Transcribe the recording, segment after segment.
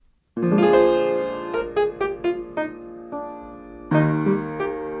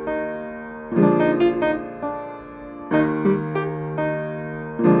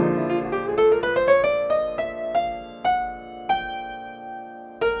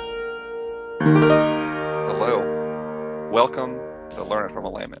Hello. Welcome to Learn It from a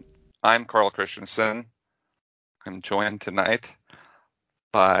Layman. I'm Carl Christensen. I'm joined tonight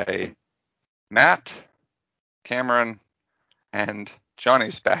by Matt, Cameron, and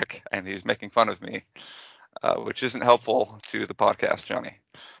Johnny's back, and he's making fun of me, which isn't helpful to the podcast, Johnny.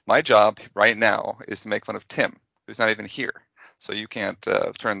 My job right now is to make fun of Tim, who's not even here, so you can't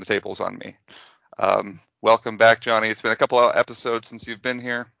turn the tables on me. Welcome back, Johnny. It's been a couple of episodes since you've been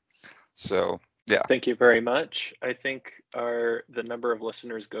here, so yeah. Thank you very much. I think the number of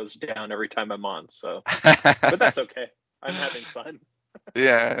listeners goes down every time I'm on, but that's okay. I'm having fun.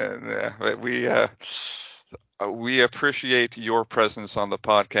 Yeah, but we appreciate your presence on the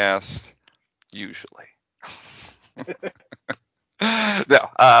podcast usually. No,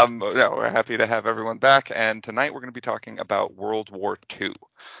 we're happy to have everyone back, and tonight we're going to be talking about World War II.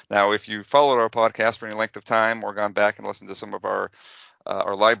 Now, if you followed our podcast for any length of time or gone back and listened to some of our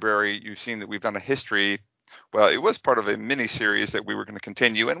library, you've seen that we've done a history. Well, it was part of a mini series that we were going to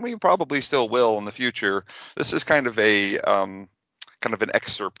continue, and we probably still will in the future. This is kind of an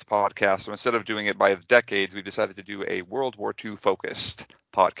excerpt podcast. So instead of doing it by the decades, we decided to do a World War II focused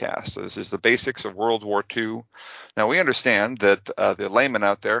podcast. So this is the basics of World War II. Now we understand that the layman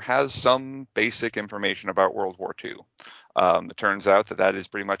out there has some basic information about World War II. It turns out that is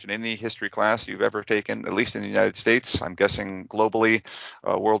pretty much in any history class you've ever taken, at least in the United States. I'm guessing globally,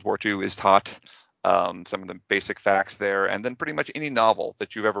 World War II is taught. Some of the basic facts there, and then pretty much any novel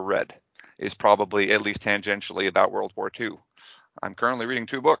that you've ever read is probably at least tangentially about World War II. I'm currently reading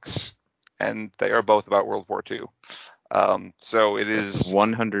two books, and they are both about World War II. So it is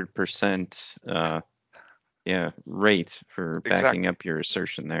 100% rate for backing exactly. up your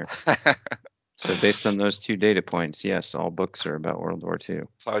assertion there. So based on those two data points, yes, all books are about World War II.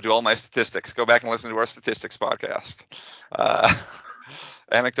 So I do all my statistics. Go back and listen to our statistics podcast.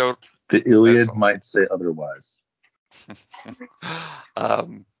 Anecdote. The Iliad might say otherwise.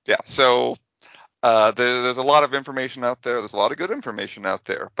 So there's a lot of information out there. There's a lot of good information out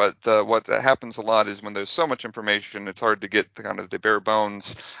there. But what happens a lot is when there's so much information, it's hard to get the kind of the bare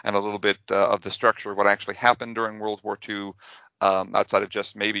bones and a little bit of the structure of what actually happened during World War II, outside of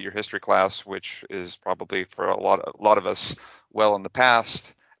just maybe your history class, which is probably for a lot of us well in the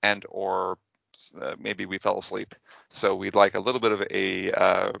past, and or maybe we fell asleep. So we'd like a little bit of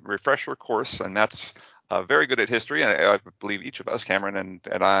a refresher course, and that's very good at history. And I believe each of us, Cameron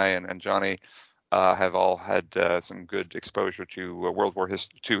and I and Johnny, have all had some good exposure to World War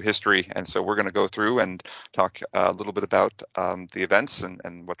II history, and so we're going to go through and talk a little bit about the events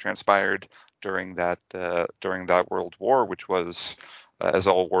and what transpired during that World War, which was, as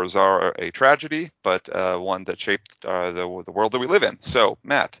all wars are, a tragedy, but one that shaped the world that we live in. So,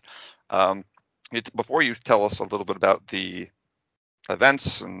 Matt, before you tell us a little bit about the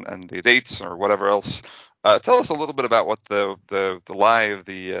events and the dates or whatever else, tell us a little bit about what the lie of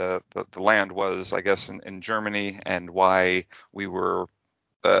the land was, I guess, in Germany, and why we were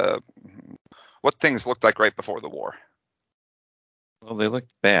what things looked like right before the war. Well, they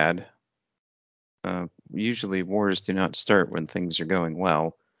looked bad. Usually wars do not start when things are going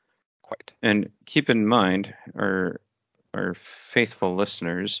well. Quite. And keep in mind, our faithful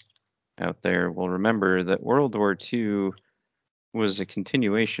listeners out there will remember that World War II was a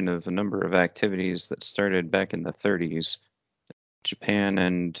continuation of a number of activities that started back in the 30s. Japan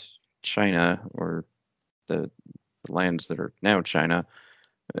and China, or the lands that are now China,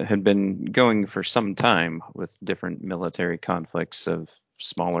 had been going for some time with different military conflicts of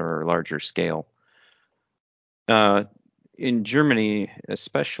smaller or larger scale. In Germany,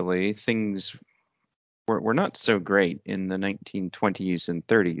 especially, things were not so great in the 1920s and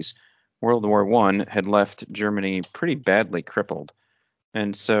 30s. World War I had left Germany pretty badly crippled.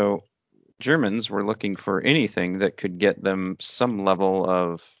 And so Germans were looking for anything that could get them some level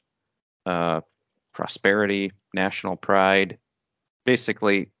of prosperity, national pride,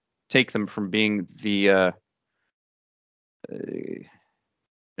 basically take them from being the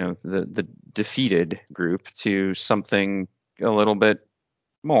defeated group to something a little bit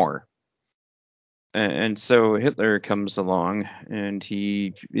more. And so Hitler comes along, and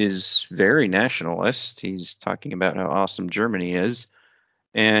he is very nationalist. He's talking about how awesome Germany is,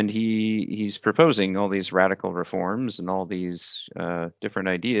 and he's proposing all these radical reforms and all these different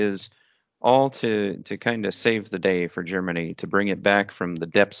ideas, all to kind of save the day for Germany, to bring it back from the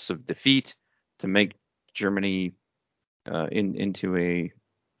depths of defeat, to make Germany into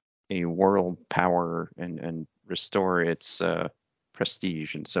a world power and restore its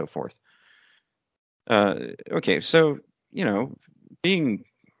prestige and so forth. Okay, so, being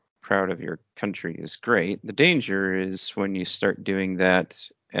proud of your country is great. The danger is when you start doing that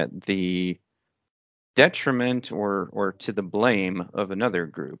at the detriment or to the blame of another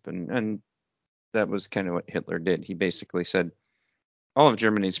group. And that was kind of what Hitler did. He basically said, all of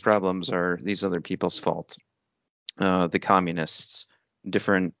Germany's problems are these other people's fault. The communists,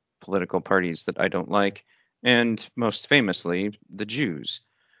 different political parties that I don't like, and most famously, the Jews.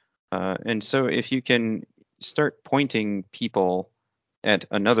 And so if you can start pointing people at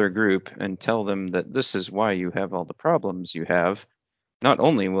another group and tell them that this is why you have all the problems you have, not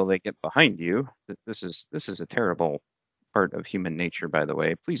only will they get behind you, this is a terrible part of human nature, by the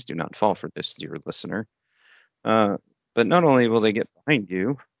way. Please do not fall for this, dear listener. But not only will they get behind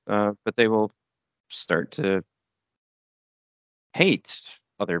you, but they will start to hate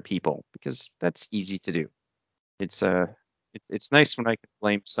other people, because that's easy to do. It's nice when I can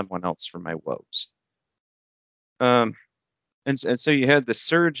blame someone else for my woes. And so you had the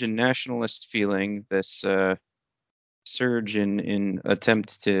surge in nationalist feeling, this surge in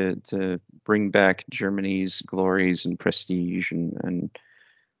attempt to bring back Germany's glories and prestige and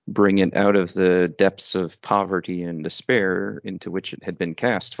bring it out of the depths of poverty and despair into which it had been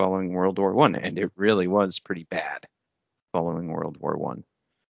cast following World War One, and it really was pretty bad following World War One.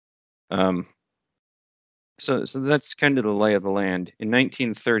 So that's kind of the lay of the land. In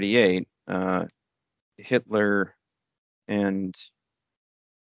 1938, Hitler, and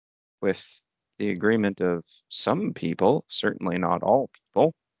with the agreement of some people, certainly not all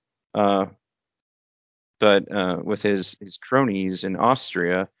people, but with his cronies in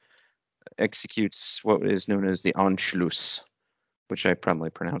Austria, executes what is known as the Anschluss, which I probably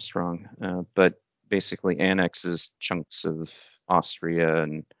pronounced wrong, but basically annexes chunks of Austria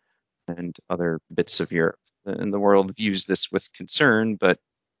and other bits of Europe. And the world views this with concern, but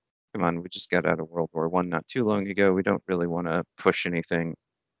come on, we just got out of World War One not too long ago. We don't really want to push anything.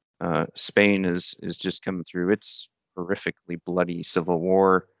 Spain is just coming through its horrifically bloody civil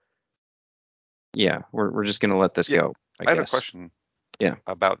war. Yeah, we're just gonna let this go. I had guess. a question. Yeah.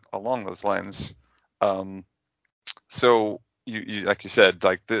 About along those lines. So you like you said,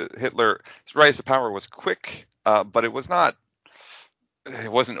 like the Hitler's rise to power was quick, but it wasn't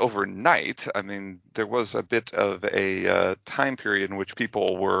overnight. I mean, there was a bit of a time period in which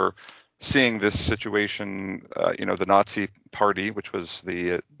people were seeing this situation. The Nazi Party, which was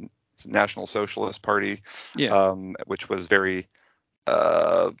the National Socialist Party, which was very,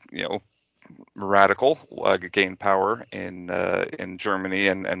 radical, gained power in Germany,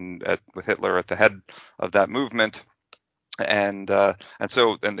 and with Hitler at the head of that movement. And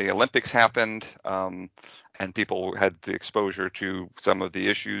so then the Olympics happened, and people had the exposure to some of the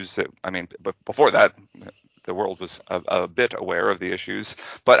issues but before that, the world was a bit aware of the issues.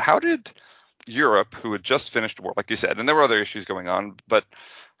 But how did Europe, who had just finished war, like you said, and there were other issues going on, but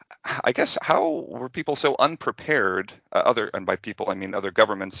I guess how were people so unprepared? And by people I mean other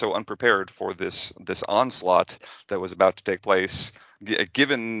governments, so unprepared for this onslaught that was about to take place,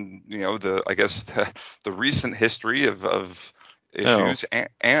 given the recent history of issues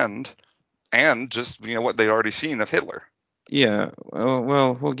and just what they'd already seen of Hitler. Yeah,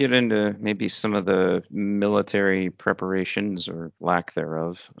 well, we'll get into maybe some of the military preparations or lack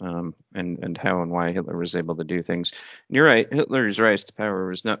thereof, and how and why Hitler was able to do things. And you're right, Hitler's rise to power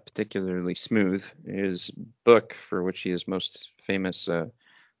was not particularly smooth. His book, for which he is most famous,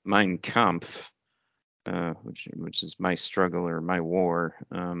 Mein Kampf, which is My Struggle or My War,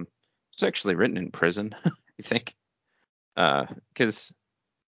 was actually written in prison, I think, because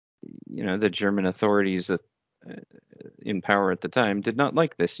the German authorities that in power at the time did not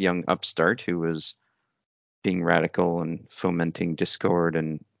like this young upstart who was being radical and fomenting discord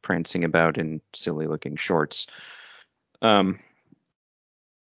and prancing about in silly looking shorts. So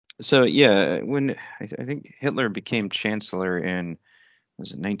yeah, when I think Hitler became chancellor in,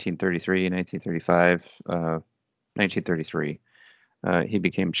 was it 1933, 1935, 1933, he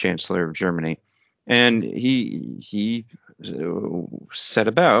became chancellor of Germany, and he set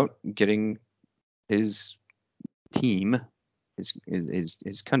about getting his team,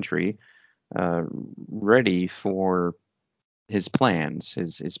 his country, ready for his plans,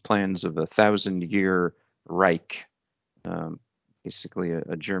 his plans of 1,000-year Reich, basically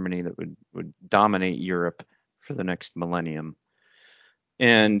a Germany that would dominate Europe for the next millennium.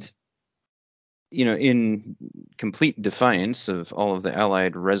 And in complete defiance of all of the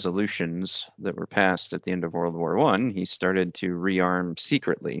Allied resolutions that were passed at the end of World War I, he started to rearm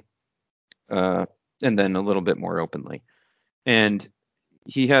secretly, and then a little bit more openly. And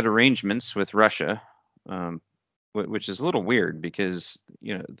he had arrangements with Russia, which is a little weird because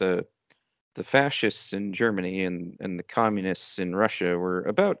the fascists in Germany and the communists in Russia were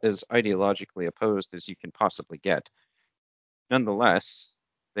about as ideologically opposed as you can possibly get. Nonetheless,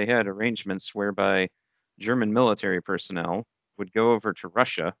 they had arrangements whereby German military personnel would go over to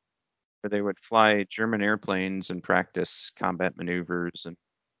Russia, where they would fly German airplanes and practice combat maneuvers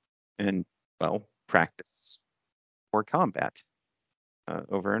and well, practice for combat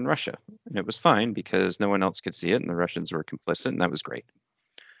over in Russia. And it was fine because no one else could see it, and the Russians were complicit, and that was great.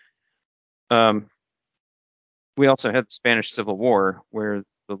 We also had the Spanish Civil War, where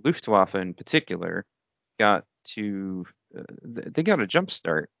the Luftwaffe in particular got to they got a jump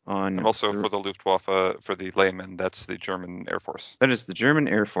start on. And also for the Luftwaffe, for the layman, that's the German Air Force. That is the German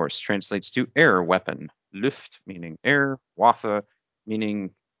Air Force, translates to air weapon. Luft meaning air, Waffe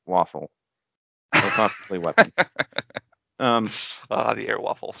meaning waffle, or possibly weapon. The air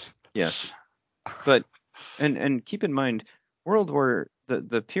waffles. Yes, but and keep in mind,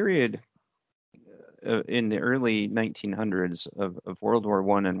 the period in the early 1900s of World War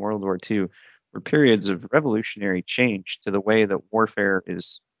I and World War II were periods of revolutionary change to the way that warfare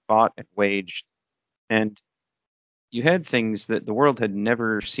is fought and waged. And you had things that the world had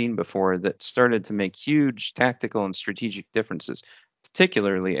never seen before that started to make huge tactical and strategic differences,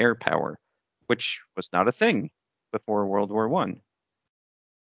 particularly air power, which was not a thing before World War I.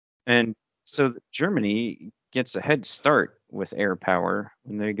 And so Germany gets a head start with air power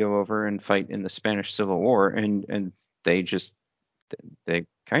when they go over and fight in the Spanish Civil War, and they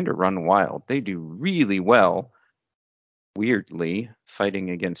kind of run wild. They do really well, weirdly, fighting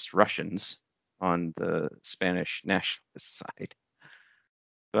against Russians on the Spanish nationalist side.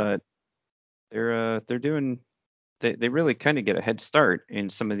 But they really kind of get a head start in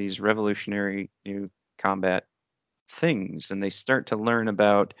some of these revolutionary new combat things, and they start to learn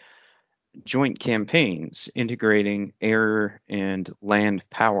about joint campaigns integrating air and land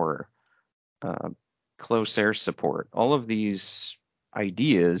power, close air support, all of these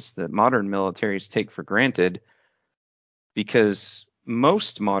ideas that modern militaries take for granted, because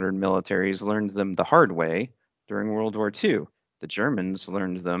most modern militaries learned them the hard way during World War II. The Germans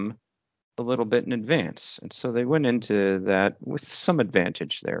learned them a little bit in advance, and so they went into that with some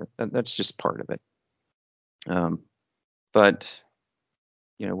advantage there. That's just part of it. But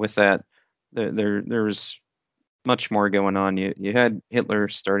with that, there's much more going on. You had Hitler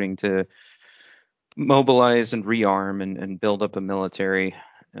starting to mobilize and rearm and build up a military.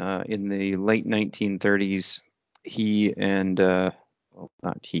 In the late 1930s, he and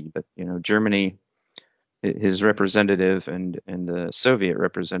not he, but Germany, his representative and the Soviet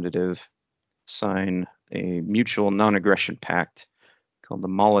representative sign a mutual non-aggression pact called the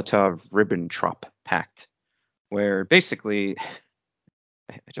Molotov-Ribbentrop Pact, where basically,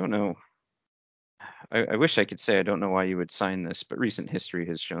 I don't know. I wish I could say I don't know why you would sign this, but recent history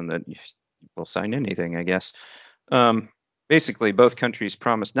has shown that you will sign anything, I guess. Basically, both countries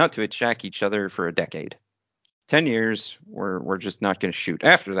promised not to attack each other for a decade. 10 years, we're just not going to shoot.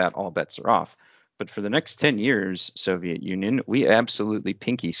 After that, all bets are off. But for the next 10 years, Soviet Union, we absolutely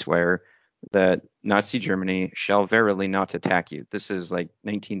pinky swear that Nazi Germany shall verily not attack you. This is like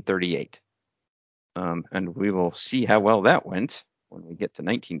 1938. And we will see how well that went when we get to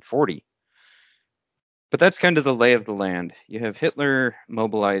 1940. But that's kind of the lay of the land. You have Hitler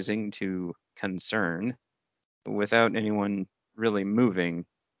mobilizing to concern without anyone really moving.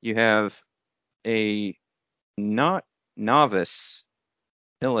 You have a not novice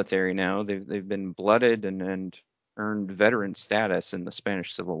military now. They've been blooded and earned veteran status in the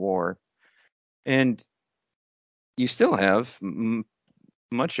Spanish Civil War. And you still have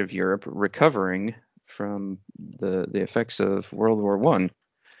much of Europe recovering from the effects of World War I.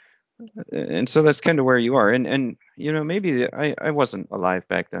 And so that's kind of where you are. And maybe I wasn't alive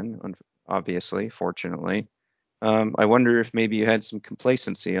back then, obviously, fortunately. I wonder if maybe you had some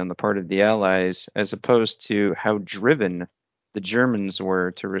complacency on the part of the Allies, as opposed to how driven the Germans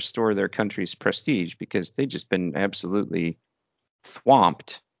were to restore their country's prestige, because they'd just been absolutely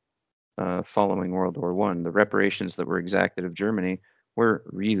thwomped following World War I. The reparations that were exacted of Germany were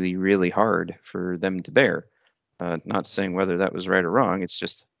really, really hard for them to bear. Not saying whether that was right or wrong. It's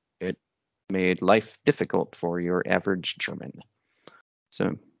just it made life difficult for your average German.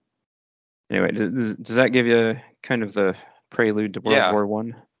 So anyway, does that give you kind of the prelude to World War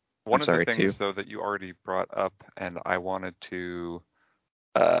I? One of the things, though, that you already brought up, and I wanted to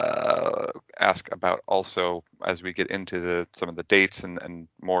ask about also as we get into some of the dates and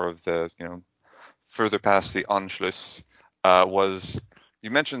more of the, further past the Anschluss, was you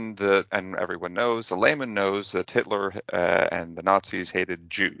mentioned that, and everyone knows, the layman knows that Hitler and the Nazis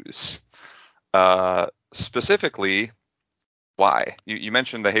hated Jews. Specifically, why? You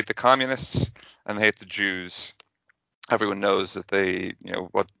mentioned they hate the communists and they hate the Jews. Everyone knows that they,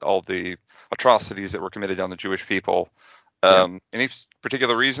 what all the atrocities that were committed on the Jewish people. Any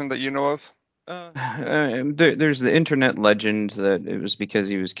particular reason that you know of? There's the internet legend that it was because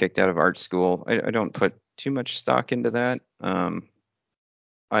he was kicked out of art school. I don't put too much stock into that.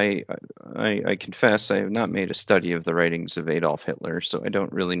 I confess I have not made a study of the writings of Adolf Hitler, so I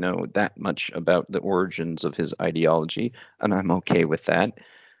don't really know that much about the origins of his ideology, and I'm okay with that.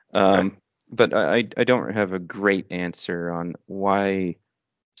 Okay. But I don't have a great answer on why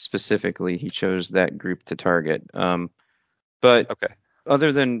specifically he chose that group to target. But Okay.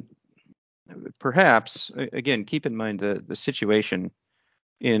 other than perhaps, again, keep in mind the situation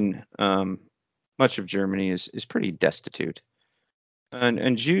in much of Germany is pretty destitute.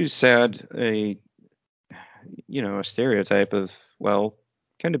 And Jews had a stereotype of, well,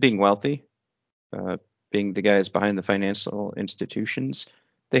 kind of being wealthy, uh, being the guys behind the financial institutions.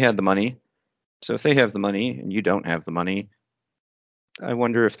 They had the money. So if they have the money and you don't have the money, I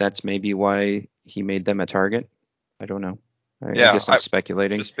wonder if that's maybe why he made them a target. I don't know. I Yeah, guess I'm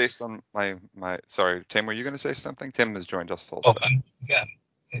speculating. just based on my sorry, Tim, were you going to say something? Tim has joined us also. Yeah.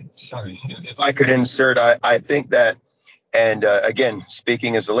 Sorry. If I could insert, I think that, and again,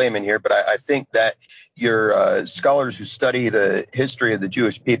 speaking as a layman here, but I think that your scholars who study the history of the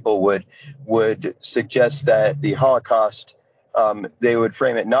Jewish people would suggest that the Holocaust, they would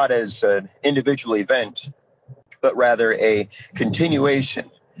frame it not as an individual event, but rather a continuation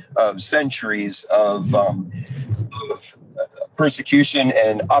of centuries of persecution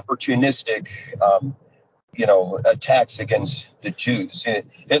and opportunistic, attacks against the Jews.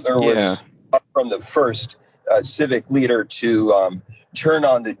 Hitler was from the first civic leader to turn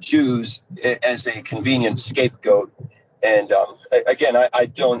on the Jews as a convenient scapegoat. And again, I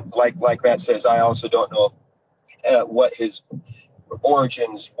don't like Matt says. I also don't know what his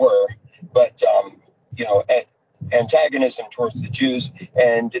origins were, but antagonism towards the Jews,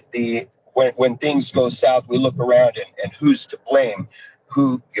 and when things go south, we look around and who's to blame,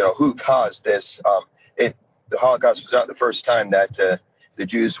 who caused this. The Holocaust was not the first time that the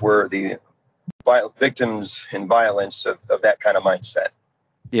Jews were the victims in violence of that kind of mindset.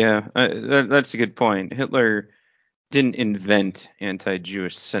 Yeah, that's a good point. Hitler didn't invent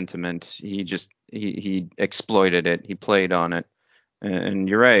anti-Jewish sentiment. He exploited it. He played on it. And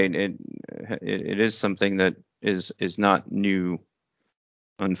you're right. It is something that is not new,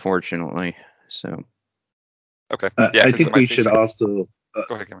 unfortunately. So. Okay. I think we should also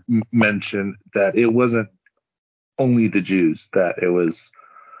go ahead, mention that it wasn't only the Jews, that it was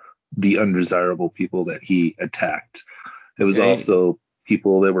the undesirable people that he attacked. It was also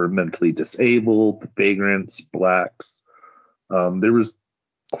people that were mentally disabled, vagrants, blacks. There was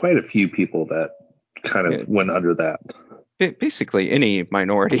quite a few people that kind of went under that. Basically, any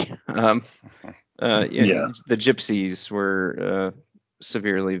minority. The gypsies were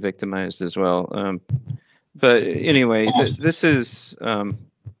severely victimized as well. But anyway, this is.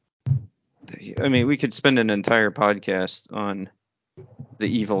 We could spend an entire podcast on the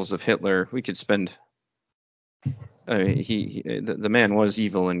evils of Hitler. We could spend. The man was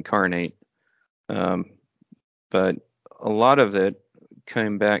evil incarnate, but a lot of it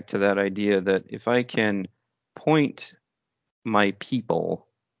came back to that idea that if I can point my people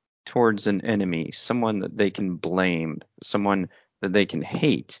towards an enemy, someone that they can blame, someone that they can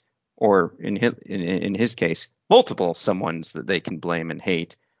hate, or in his case, multiple someones that they can blame and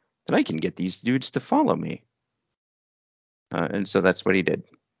hate, then I can get these dudes to follow me. And so that's what he did.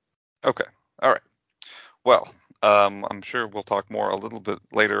 Okay. All right. Well, I'm sure we'll talk more a little bit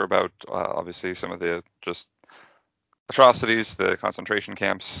later about obviously some of the just atrocities, the concentration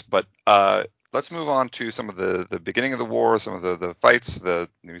camps, but let's move on to some of the beginning of the war, some of the fights.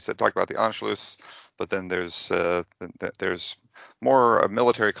 You said talk about the Anschluss, but then there's more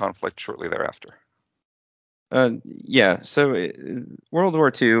military conflict shortly thereafter. So World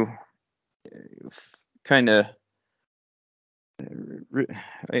War II kind of,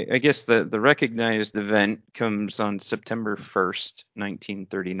 I guess the recognized event comes on September 1st,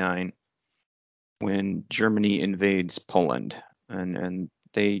 1939, when Germany invades Poland, and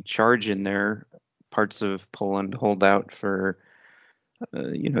they charge in there. Parts of Poland hold out for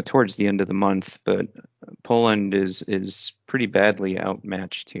towards the end of the month, but Poland is pretty badly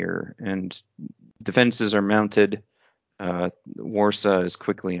outmatched here, and defenses are mounted. Warsaw is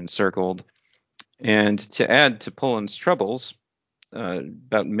quickly encircled, and to add to Poland's troubles,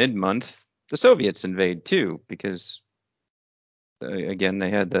 about mid-month, the Soviets invade too, because again, they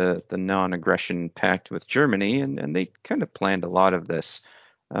had the non-aggression pact with Germany, and they kind of planned a lot of this.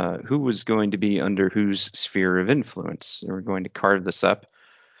 Who was going to be under whose sphere of influence? They were going to carve this up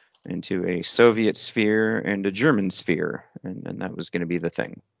into a Soviet sphere and a German sphere, and that was going to be the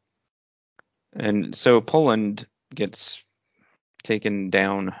thing. And so Poland gets taken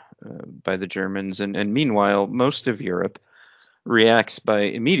down by the Germans, and meanwhile, most of Europe reacts by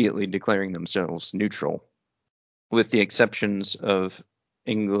immediately declaring themselves neutral, with the exceptions of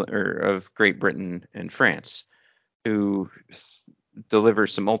England or of Great Britain and France, who deliver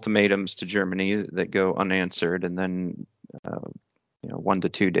some ultimatums to Germany that go unanswered, and then 1 to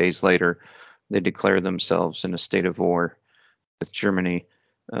 2 days later, they declare themselves in a state of war with Germany.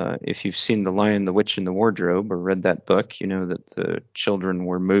 If you've seen The Lion, the Witch, and the Wardrobe or read that book, you know that the children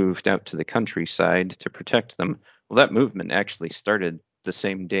were moved out to the countryside to protect them. Well, that movement actually started the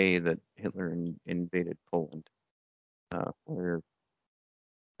same day that Hitler invaded Poland, where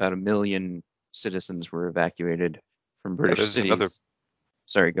about 1 million citizens were evacuated from British cities.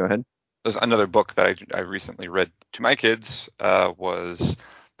 Sorry, go ahead. There's another book that I recently read to my kids, was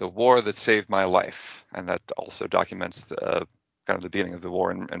The War That Saved My Life, and that also documents the kind of the beginning of the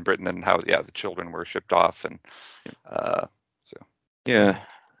war in Britain and how the children were shipped off, and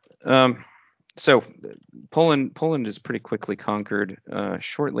so Poland is pretty quickly conquered.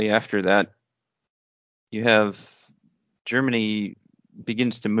 Shortly after that, you have Germany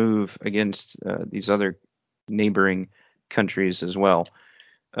begins to move against these other neighboring countries as well.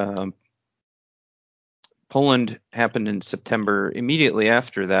 Poland happened in September. Immediately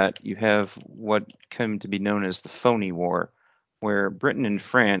after that, you have what came to be known as the Phoney War, where Britain and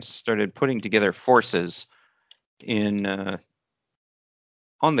France started putting together forces on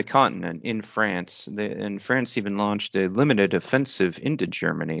the continent in France. And France even launched a limited offensive into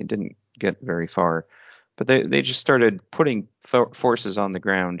Germany. It didn't get very far, but they just started putting forces on the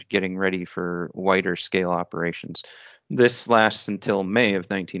ground, getting ready for wider scale operations. This lasts until May of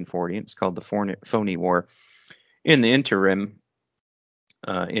 1940. It's called the Phoney War. In the interim,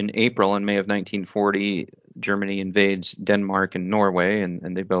 in April and May of 1940, Germany invades Denmark and Norway,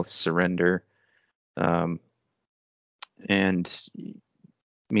 and they both surrender. And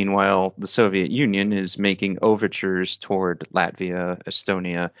meanwhile, the Soviet Union is making overtures toward Latvia,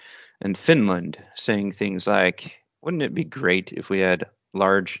 Estonia, and Finland, saying things like, wouldn't it be great if we had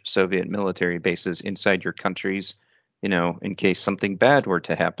large Soviet military bases inside your countries, in case something bad were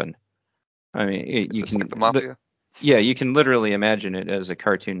to happen? I mean, you can, like the mafia? Yeah, you can literally imagine it as a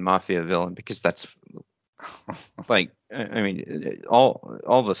cartoon mafia villain, because that's like, I mean,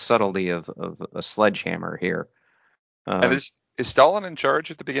 all the subtlety of a sledgehammer here. And is Stalin in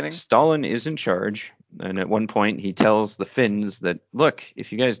charge at the beginning? Stalin is in charge, and at one point he tells the Finns that, look,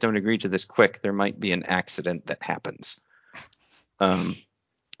 if you guys don't agree to this quick, there might be an accident that happens. And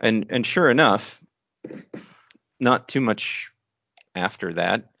sure enough, not too much after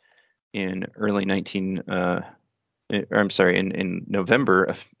that, in November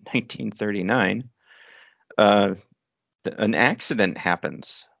of 1939, an accident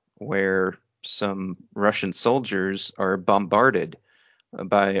happens where some Russian soldiers are bombarded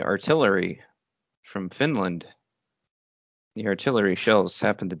by artillery from Finland. The artillery shells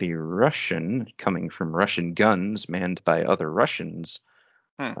happen to be Russian, coming from Russian guns manned by other Russians.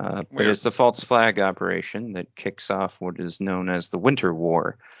 But it's the false flag operation that kicks off what is known as the Winter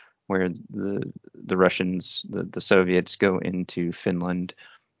War, where the Russians, the Soviets, go into Finland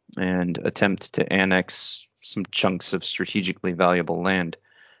and attempt to annex some chunks of strategically valuable land.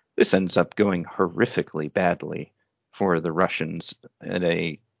 This ends up going horrifically badly for the Russians at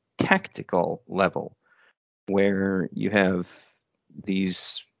a tactical level, where you have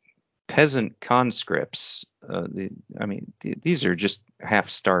these peasant conscripts. These are just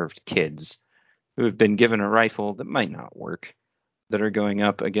half-starved kids who have been given a rifle that might not work, that are going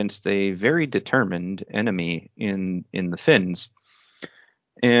up against a very determined enemy in the Finns.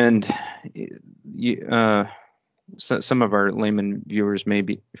 And so some of our layman viewers may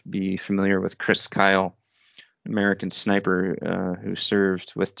be familiar with Chris Kyle, American sniper who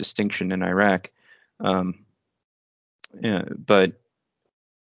served with distinction in Iraq. But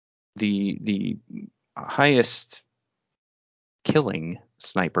the highest killing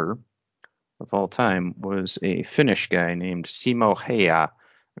sniper of all time was a Finnish guy named Simo Heija.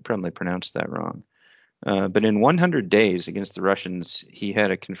 I probably pronounced that wrong. But in 100 days against the Russians, he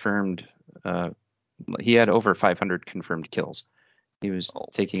had over 500 confirmed kills. He was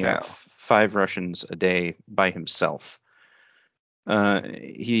taking out 5 Russians a day by himself.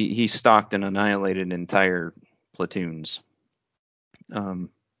 He stalked and annihilated entire platoons. And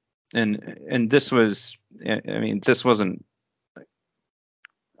this was, this wasn't.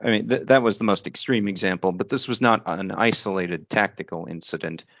 That was the most extreme example, but this was not an isolated tactical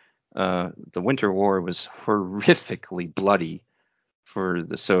incident. The Winter War was horrifically bloody for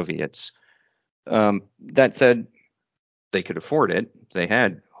the Soviets. That said, they could afford it. They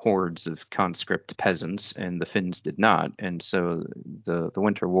had hordes of conscript peasants, and the Finns did not. And so the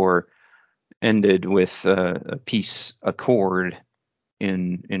Winter War ended with a peace accord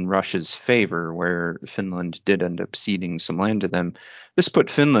in Russia's favor, where Finland did end up ceding some land to them. This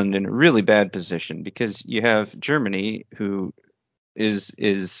put Finland in a really bad position because you have Germany, who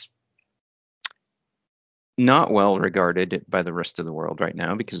is not well regarded by the rest of the world right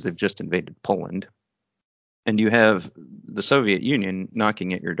now because they've just invaded Poland. And you have the Soviet Union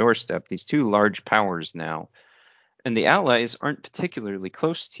knocking at your doorstep, these two large powers now. And the Allies aren't particularly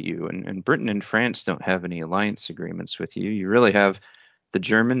close to you. And Britain and France don't have any alliance agreements with you. You really have the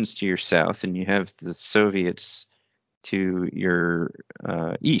Germans to your south, and you have the Soviets to your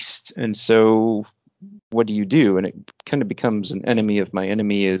east. And so what do you do? And it kind of becomes an enemy of my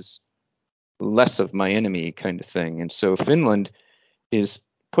enemy is less of my enemy kind of thing. And so Finland is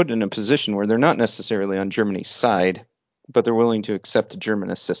put in a position where they're not necessarily on Germany's side, but they're willing to accept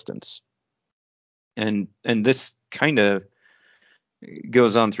German assistance. And this kind of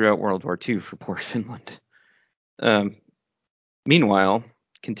goes on throughout World War II for poor Finland. Meanwhile,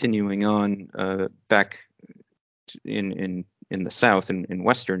 continuing on back in the South, in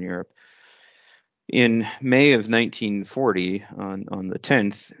Western Europe, in May of 1940, on the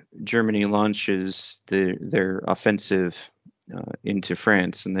 10th, Germany launches their offensive into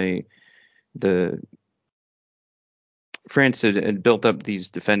France, and France had built up these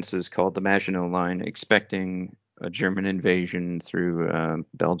defenses called the Maginot Line, expecting a German invasion through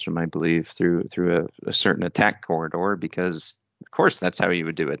Belgium, I believe, through a certain attack corridor, because of course that's how you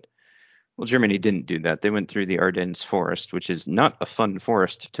would do it. Well, Germany didn't do that. They went through the Ardennes forest, which is not a fun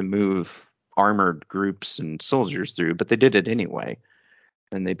forest to move armored groups and soldiers through, but they did it anyway.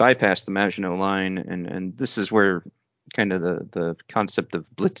 And they bypassed the Maginot Line, and this is where kind of the concept of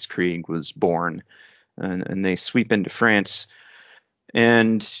blitzkrieg was born. And they sweep into France.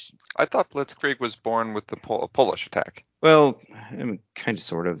 And I thought blitzkrieg was born with the Polish attack. Well, I mean, kind of,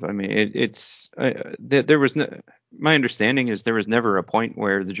 sort of. I mean, there was my understanding is there was never a point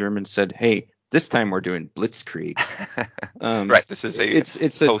where the Germans said, "Hey, this time we're doing blitzkrieg." Right. This is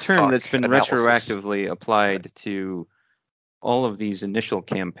it's a term that's been analysis. retroactively applied to all of these initial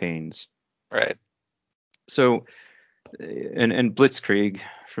campaigns. Right. So, and blitzkrieg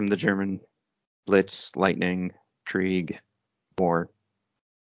from the German blitz, lightning, krieg, war.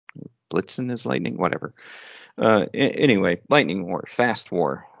 Blitzen is lightning, whatever. Anyway, lightning war, fast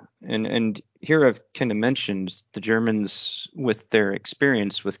war. And here I've kind of mentioned the Germans with their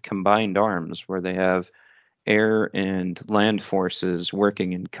experience with combined arms, where they have air and land forces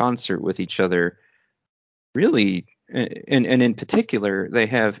working in concert with each other. Really, and in particular, they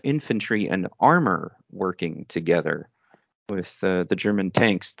have infantry and armor working together with the German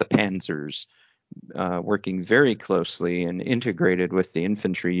tanks, the Panzers, working very closely and integrated with the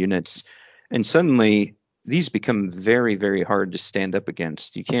infantry units. And suddenly, these become very, very hard to stand up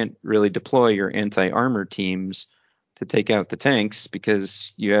against. You can't really deploy your anti-armor teams to take out the tanks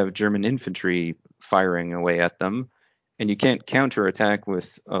because you have German infantry firing away at them. And you can't counterattack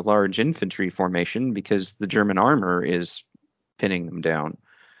with a large infantry formation because the German armor is pinning them down.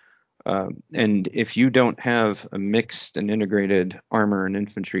 And if you don't have a mixed and integrated armor and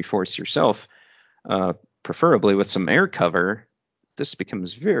infantry force yourself, preferably with some air cover, this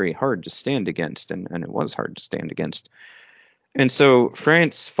becomes very hard to stand against, and it was hard to stand against. And so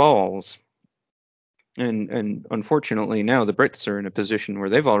France falls, and unfortunately now the Brits are in a position where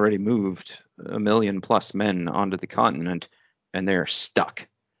they've already moved 1 million plus men onto the continent, and they're stuck.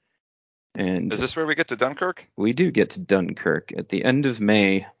 And is this where we get to Dunkirk? We do get to Dunkirk. At the end of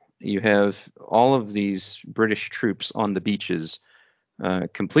May, you have all of these British troops on the beaches,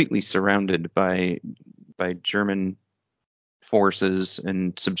 completely surrounded by German forces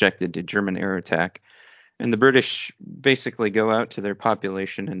and subjected to German air attack. And the British basically go out to their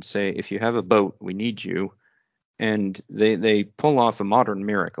population and say, if you have a boat, we need you. And they pull off a modern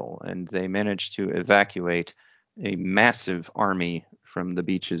miracle, and they manage to evacuate a massive army from the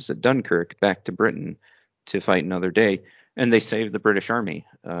beaches at Dunkirk back to Britain to fight another day. And they save the British army.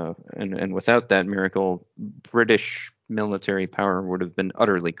 And without that miracle, British military power would have been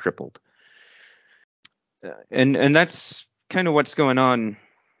utterly crippled. And that's kind of what's going on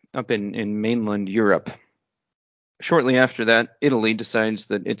up in mainland Europe. Shortly after that, Italy decides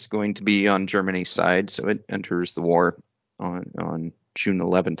that it's going to be on Germany's side, so it enters the war on June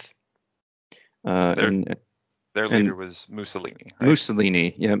 11th. Their leader was Mussolini. Right?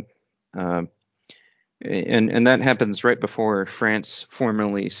 Mussolini, yep. And that happens right before France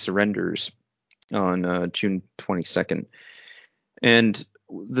formally surrenders on June 22nd. And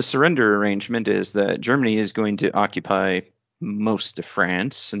the surrender arrangement is that Germany is going to occupy most of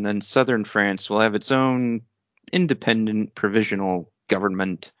France, and then southern France will have its own independent provisional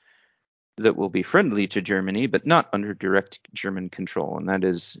government that will be friendly to Germany, but not under direct German control, and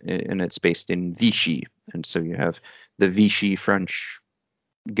it's based in Vichy. And so you have the Vichy French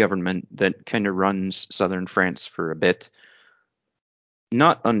government that kind of runs southern France for a bit,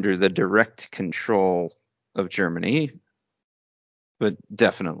 not under the direct control of Germany, but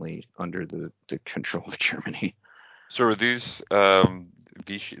definitely under the control of Germany. So are these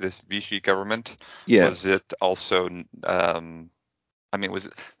this Vichy government? Yeah. Was it also? Was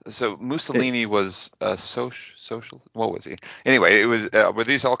it? So Mussolini was a social. What was he? Anyway, it was. Were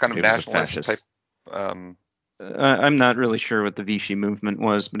these all kind of He was a nationalist fascist. type? I'm not really sure what the Vichy movement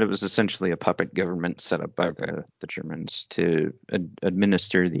was, but it was essentially a puppet government set up by Okay. the Germans to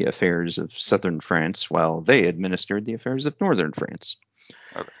administer the affairs of southern France while they administered the affairs of northern France.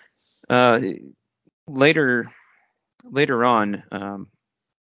 Okay. Later on,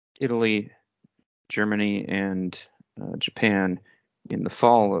 Italy, Germany, and Japan in the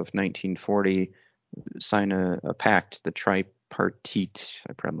fall of 1940 sign a pact, the tripartite,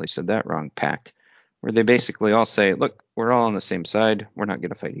 I probably said that wrong, pact, where they basically all say, look, we're all on the same side. We're not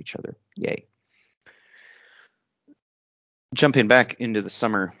going to fight each other. Yay. Jumping back into the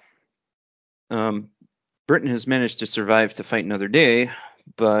summer, Britain has managed to survive to fight another day,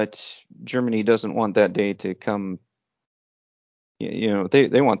 but Germany doesn't want that day to come.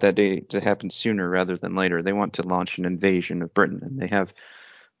 They want that day to happen sooner rather than later. They want to launch an invasion of Britain, and they have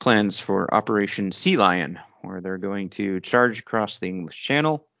plans for Operation Sea Lion, where they're going to charge across the English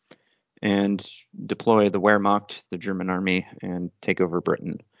Channel and deploy the Wehrmacht, the German army, and take over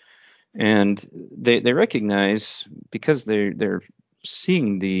Britain. And they recognize, because they're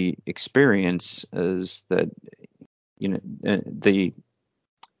seeing the experience as that, the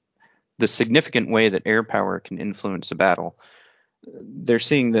significant way that air power can influence a battle. They're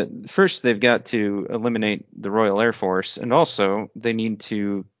seeing that first they've got to eliminate the Royal Air Force, and also they need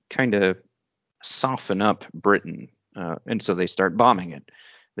to kind of soften up Britain. And so they start bombing it.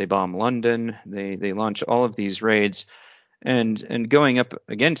 They bomb London. They launch all of these raids, and going up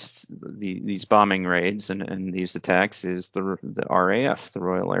against these bombing raids and these attacks is the RAF, the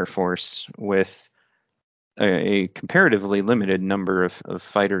Royal Air Force, with a comparatively limited number of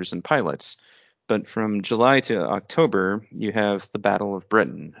fighters and pilots. But from July to October, you have the Battle of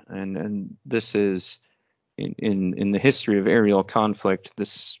Britain, and this is in the history of aerial conflict.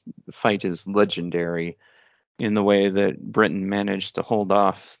 This fight is legendary in the way that Britain managed to hold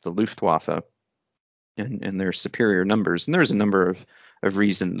off the Luftwaffe and their superior numbers. And there's a number of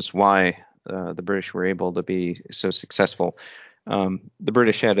reasons why the British were able to be so successful. The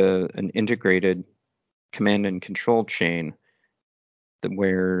British had an integrated command and control chain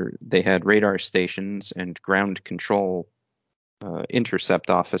where they had radar stations and ground control intercept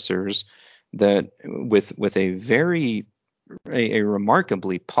officers that with a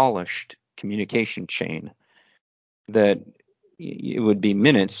remarkably polished communication chain that it would be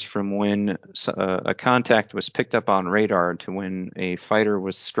minutes from when a contact was picked up on radar to when a fighter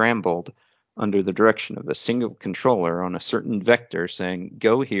was scrambled under the direction of a single controller on a certain vector saying,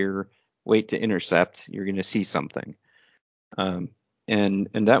 go here, wait to intercept, you're going to see something. And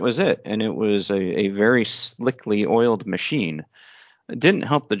that was it. And it was a very slickly oiled machine. It didn't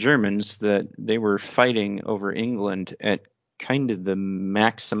help the Germans that they were fighting over England at kind of the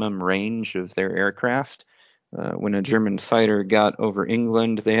maximum range of their aircraft. When a German fighter got over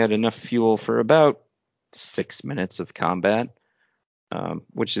England, they had enough fuel for about 6 minutes of combat,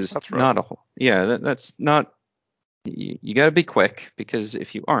 which is not a whole. Yeah, that's not. You got to be quick, because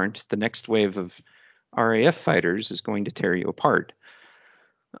if you aren't, the next wave of RAF fighters is going to tear you apart.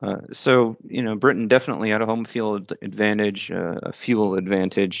 So Britain definitely had a home field advantage, a fuel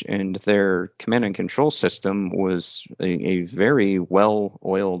advantage, and their command and control system was a very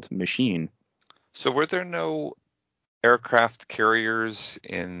well-oiled machine. So were there no aircraft carriers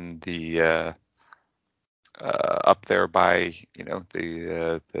in the up there by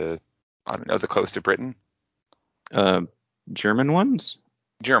the I don't know, the coast of Britain? German ones?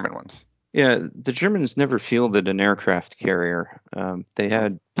 German ones. Yeah, the Germans never fielded an aircraft carrier. They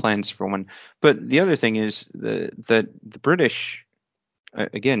had plans for one, but the other thing is that the British,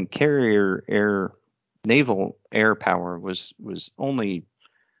 again, naval air power was only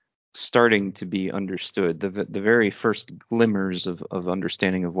starting to be understood. The very first glimmers of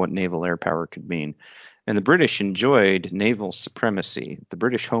understanding of what naval air power could mean, and the British enjoyed naval supremacy. The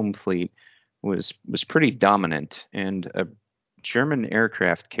British home fleet was pretty dominant, and a German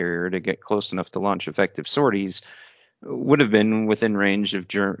aircraft carrier to get close enough to launch effective sorties would have been within range of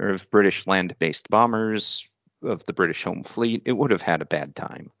British land-based bombers, the British home fleet, it would have had a bad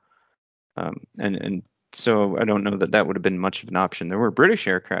time. And so I don't know that would have been much of an option. There were British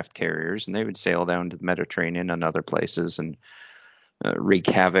aircraft carriers, and they would sail down to the Mediterranean and other places and wreak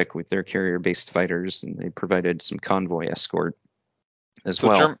havoc with their carrier-based fighters, and they provided some convoy escort as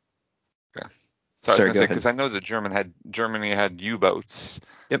well. So I was going to say, because I know that Germany had U-boats,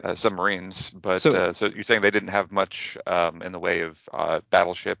 yep. Submarines, but so you're saying they didn't have much in the way of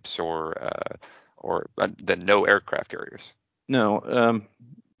battleships or then no aircraft carriers. No,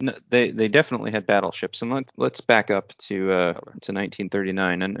 they definitely had battleships, and let's back up to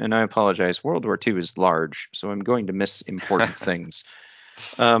 1939. And I apologize, World War II is large, so I'm going to miss important things.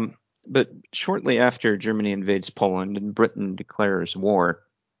 But shortly after Germany invades Poland and Britain declares war,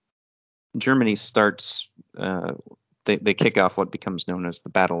 Germany starts, they kick off what becomes known as the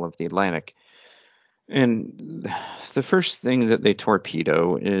Battle of the Atlantic. And the first thing that they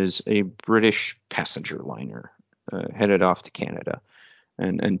torpedo is a British passenger liner headed off to Canada.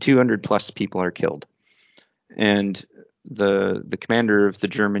 And 200 plus people are killed. And the commander of the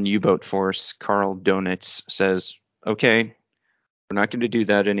German U-boat force, Karl Donitz, says, okay, we're not going to do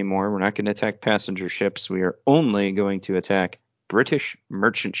that anymore. We're not going to attack passenger ships. We are only going to attack British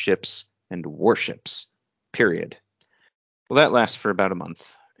merchant ships and warships, period. Well, that lasts for about a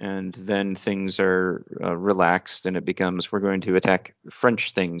month. And then things are relaxed, and it becomes, we're going to attack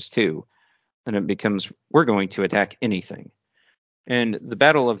French things too. And it becomes, we're going to attack anything. And the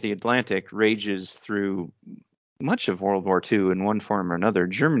Battle of the Atlantic rages through much of World War II in one form or another.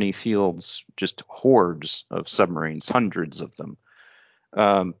 Germany fields just hordes of submarines, hundreds of them.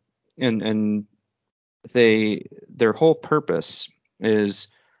 And their whole purpose is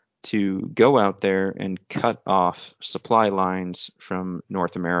to go out there and cut off supply lines from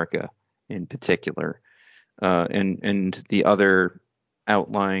North America in particular, and the other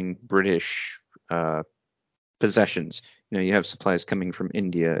outlying British possessions. You have supplies coming from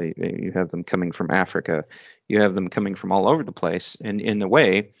India, you have them coming from Africa, you have them coming from all over the place. And in the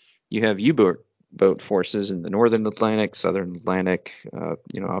way, you have U-boat forces in the Northern Atlantic, Southern Atlantic,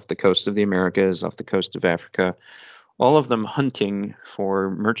 off the coast of the Americas, off the coast of Africa, all of them hunting for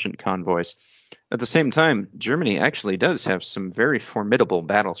merchant convoys. At the same time, Germany actually does have some very formidable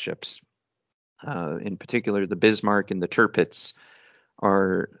battleships. In particular, the Bismarck and the Tirpitz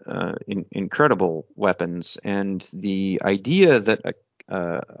are incredible weapons, and the idea that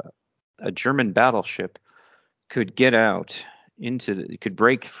a German battleship could get out could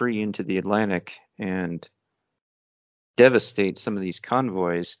break free into the Atlantic and devastate some of these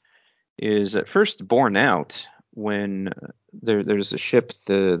convoys is at first borne out when there's a ship,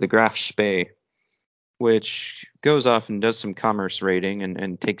 the Graf Spee, which goes off and does some commerce raiding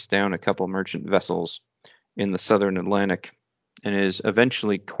and takes down a couple merchant vessels in the Southern Atlantic, and is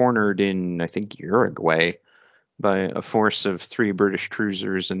eventually cornered in, I think, Uruguay by a force of 3 British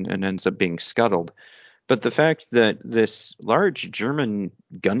cruisers and ends up being scuttled. But the fact that this large German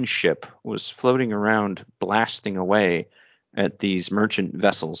gunship was floating around blasting away at these merchant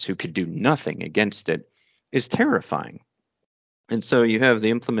vessels who could do nothing against it is terrifying. And so you have the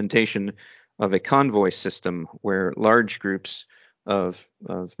implementation of a convoy system where large groups of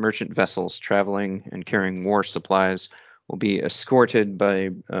merchant vessels traveling and carrying war supplies will be escorted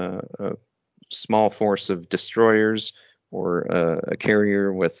by a small force of destroyers or a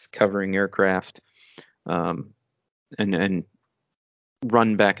carrier with covering aircraft, and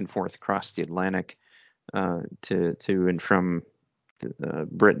run back and forth across the Atlantic to and from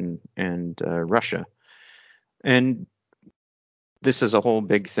Britain and Russia. And this is a whole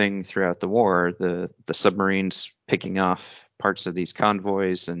big thing throughout the war, the submarines picking off parts of these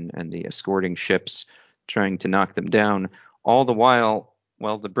convoys and the escorting ships, trying to knock them down, all the while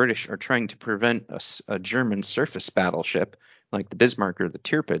the British are trying to prevent a German surface battleship like the Bismarck or the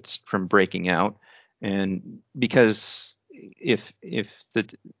Tirpitz from breaking out. And because if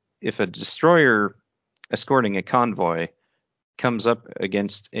a destroyer escorting a convoy comes up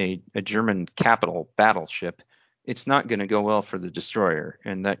against a German capital battleship, it's not going to go well for the destroyer,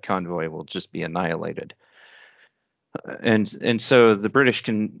 and that convoy will just be annihilated. And so the British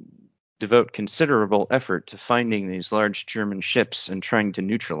can devote considerable effort to finding these large German ships and trying to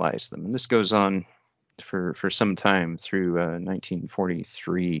neutralize them. And this goes on for some time through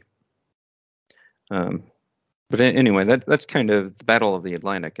 1943. But anyway, that's kind of the Battle of the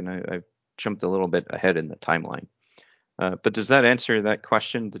Atlantic, and I jumped a little bit ahead in the timeline. But does that answer that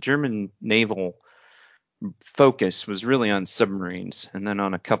question? The German naval focus was really on submarines and then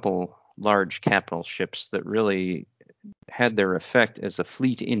on a couple large capital ships that really had their effect as a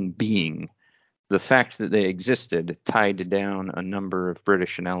fleet in being. The fact that they existed tied down a number of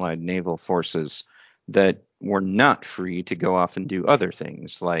British and Allied naval forces that were not free to go off and do other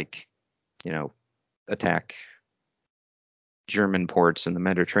things like, attack German ports in the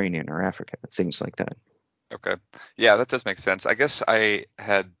Mediterranean or Africa, things like that. Okay. Yeah, that does make sense. I guess I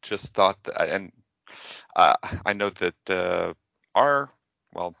had just thought that, and I know that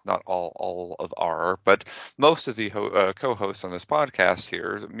not all of our, but most of the co-hosts on this podcast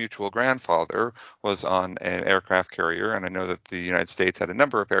here, mutual grandfather was on an aircraft carrier, and I know that the United States had a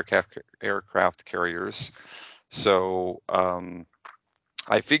number of aircraft carriers. So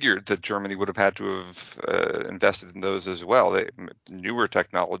I figured that Germany would have had to have invested in those as well. Newer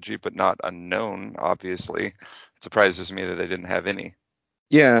technology, but not unknown, obviously. It surprises me that they didn't have any.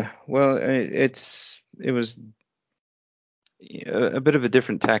 Yeah, well, it was a bit of a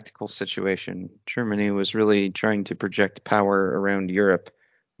different tactical situation. Germany was really trying to project power around Europe,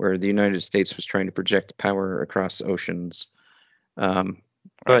 where the United States was trying to project power across oceans.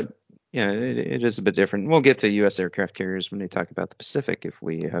 But yeah, it is a bit different. We'll get to U.S. aircraft carriers when they talk about the Pacific if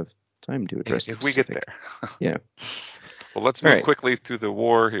we have time to address the Pacific. We get there. Yeah. Well, let's move quickly through the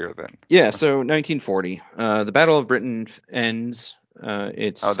war here then. Yeah, so 1940, the Battle of Britain ends. By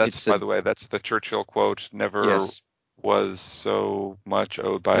the way, that's the Churchill quote. Never was so much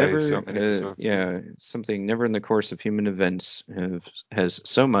owed by so many to so few. Yeah, something never in the course of human events has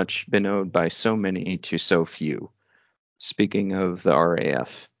so much been owed by so many to so few. Speaking of the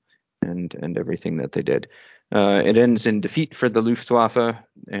RAF and everything that they did. It ends in defeat for the Luftwaffe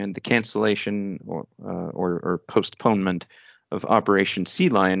and the cancellation or postponement of Operation Sea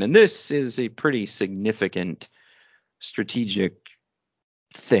Lion. And this is a pretty significant strategic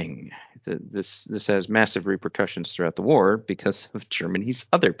thing. This has massive repercussions throughout the war because of Germany's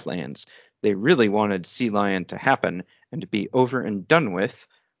other plans. They really wanted Sea Lion to happen and to be over and done with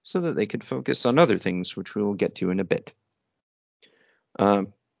so that they could focus on other things, which we will get to in a bit.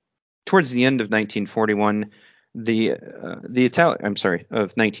 Towards the end of 1941, of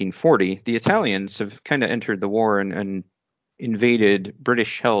 1940, the Italians have kind of entered the war and invaded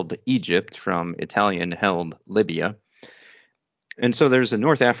British-held Egypt from Italian-held Libya. And so there's a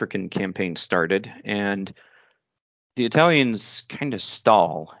North African campaign started, and the Italians kind of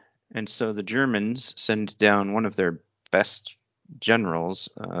stall. And so the Germans send down one of their best generals,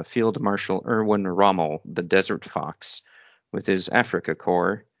 Field Marshal Erwin Rommel, the Desert Fox, with his Africa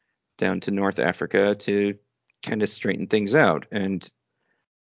Corps down to North Africa to kind of straighten things out. And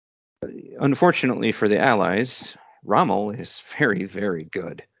unfortunately for the Allies, Rommel is very, very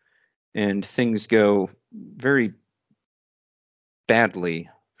good. And things go very badly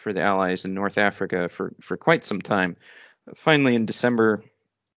for the Allies in North Africa for quite some time. Finally, in December,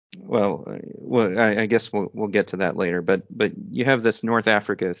 I guess we'll get to that later, but you have this North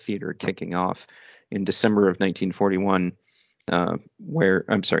Africa theater kicking off in December of 1941,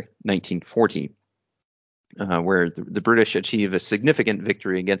 1940, where the British achieve a significant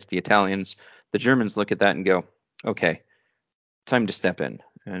victory against the Italians. The Germans look at that and go, okay, time to step in.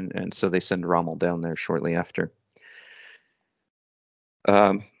 And so they send Rommel down there shortly after.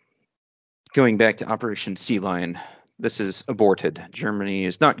 Going back to Operation Sea Lion, this is aborted. Germany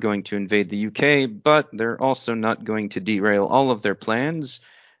is not going to invade the UK, but they're also not going to derail all of their plans.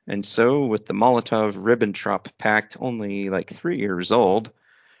 And so, with the Molotov-Ribbentrop Pact only like 3 years old,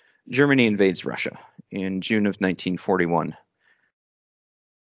 Germany invades Russia in June of 1941.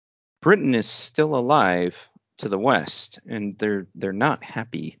 Britain is still alive to the west, and they're not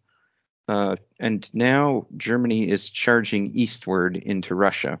happy. And now Germany is charging eastward into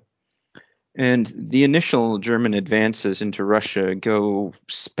Russia. And the initial German advances into Russia go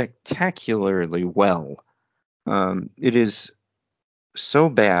spectacularly well. It is so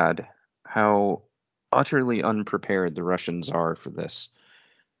bad how utterly unprepared the Russians are for this.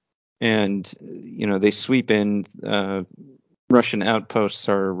 And, they sweep in. Russian outposts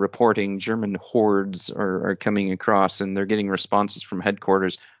are reporting German hordes are coming across, and they're getting responses from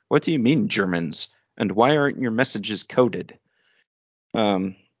headquarters. What do you mean, Germans? And why aren't your messages coded?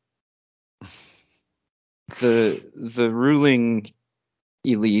 The ruling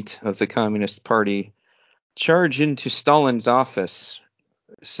elite of the Communist Party charge into Stalin's office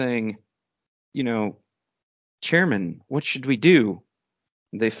saying, Chairman, what should we do?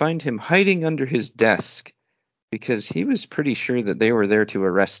 They find him hiding under his desk because he was pretty sure that they were there to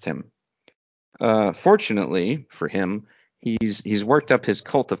arrest him. Fortunately for him, he's worked up his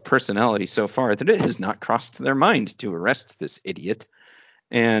cult of personality so far that it has not crossed their mind to arrest this idiot.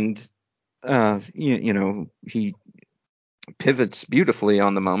 And he pivots beautifully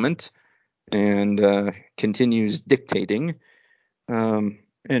on the moment and continues dictating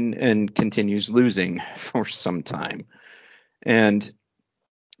and continues losing for some time. And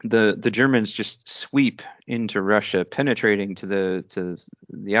the Germans just sweep into Russia, penetrating to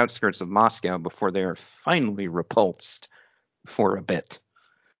the outskirts of Moscow before they are finally repulsed for a bit.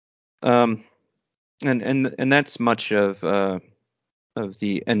 And that's much of the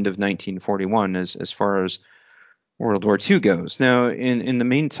end of 1941 as far as World War II goes. Now, in the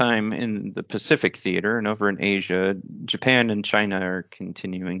meantime, in the Pacific theater and over in Asia, Japan and China are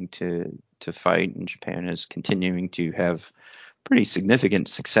continuing to fight, and Japan is continuing to have pretty significant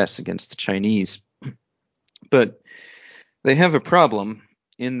success against the Chinese. But they have a problem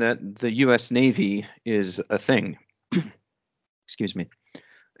in that the U.S. Navy is a thing. Excuse me.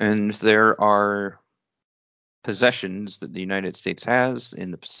 And there are possessions that the United States has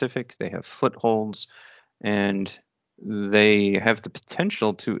in the Pacific. They have footholds, and they have the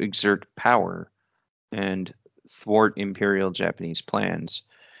potential to exert power and thwart Imperial Japanese plans.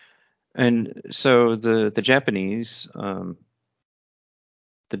 And so the Japanese,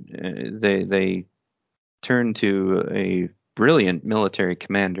 they turn to a brilliant military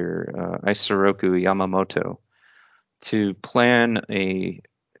commander, Isoroku Yamamoto, to plan a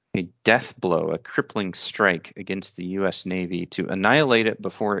death blow, a crippling strike against the U.S. Navy to annihilate it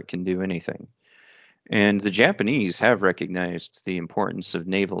before it can do anything. And the Japanese have recognized the importance of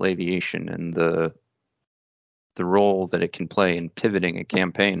naval aviation and the role that it can play in pivoting a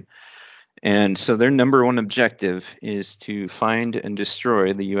campaign. And so their number one objective is to find and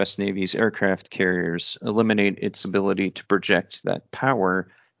destroy the U.S. Navy's aircraft carriers, eliminate its ability to project that power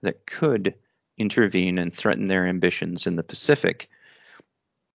that could intervene and threaten their ambitions in the Pacific.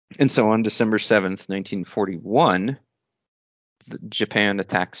 And so on December 7th, 1941, Japan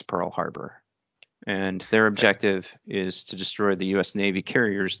attacks Pearl Harbor. And their objective is to destroy the U.S. Navy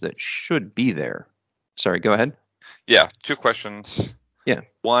carriers that should be there. Sorry, go ahead. Yeah, two questions. Yeah.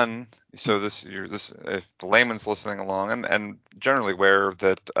 One, so this if the layman's listening along and generally aware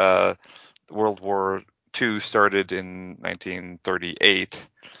that World War II started in 1938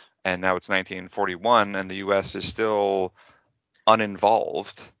 and now it's 1941 and the U.S. is still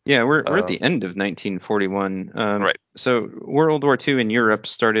uninvolved. Yeah, we're at the end of 1941. Right. So World War II in Europe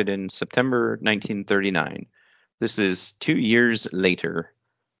started in September 1939. This is 2 years later.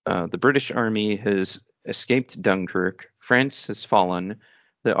 The British Army has escaped Dunkirk. France has fallen.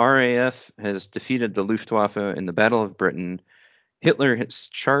 The RAF has defeated the Luftwaffe in the Battle of Britain. Hitler has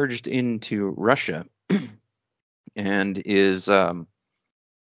charged into Russia and is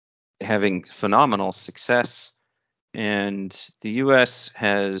having phenomenal success. And the U.S.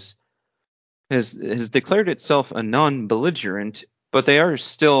 has declared itself a non-belligerent, but they are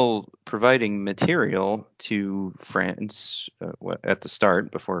still providing material to France at the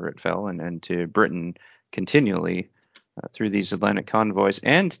start before it fell, and to Britain continually through these Atlantic convoys,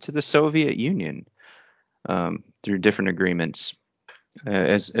 and to the Soviet Union through different agreements.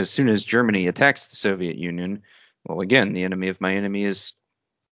 As soon as Germany attacks the Soviet Union, well, again, the enemy of my enemy is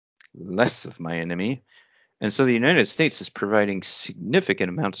less of my enemy. And so the United States is providing significant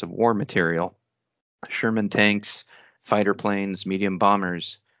amounts of war material, Sherman tanks, fighter planes, medium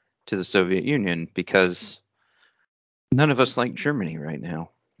bombers to the Soviet Union, because none of us like Germany right now.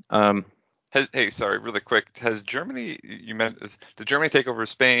 Hey, sorry, really quick. Has Germany, did Germany take over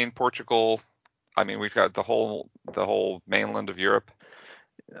Spain, Portugal? I mean, we've got the whole mainland of Europe.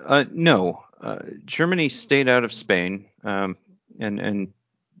 No, Germany stayed out of Spain, and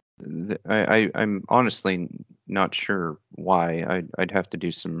I'm honestly not sure why. I'd have to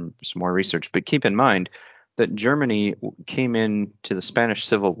do some more research. But keep in mind that Germany came into the Spanish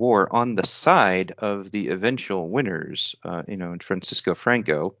Civil War on the side of the eventual winners, Francisco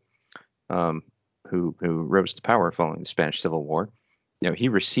Franco, who rose to power following the Spanish Civil War. He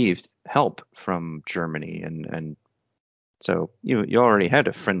received help from Germany, and so you already had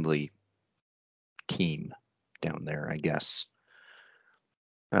a friendly team down there, I guess.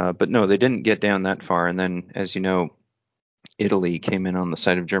 But no, they didn't get down that far. And then, as you know, Italy came in on the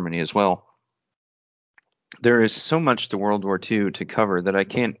side of Germany as well. There is so much to World War II to cover that I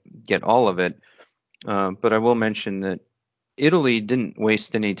can't get all of it. But I will mention that Italy didn't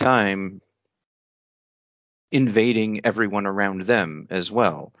waste any time invading everyone around them as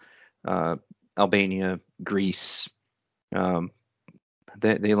well. Albania, Greece,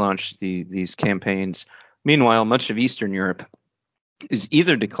 they launched these campaigns. Meanwhile, much of Eastern Europe is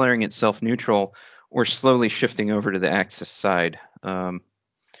either declaring itself neutral or slowly shifting over to the Axis side. And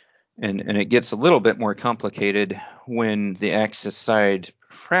it gets a little bit more complicated when the Axis side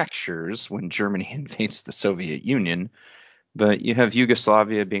fractures, when Germany invades the Soviet Union. But you have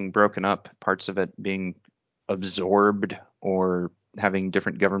Yugoslavia being broken up, parts of it being absorbed or having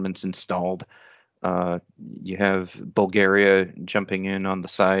different governments installed. You have Bulgaria jumping in on the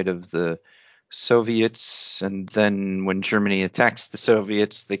side of the Soviets, and then when Germany attacks the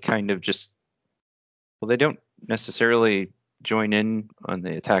Soviets, they kind of just, well, they don't necessarily join in on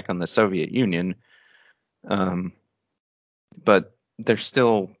the attack on the Soviet Union, but they're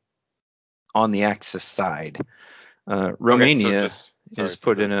still on the Axis side. Romania is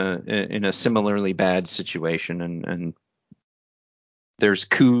put in a similarly bad situation, and there's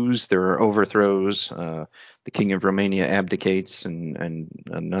coups, there are overthrows. The king of Romania abdicates, and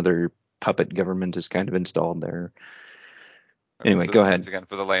another puppet government is kind of installed there. Anyway, so go ahead. Once again,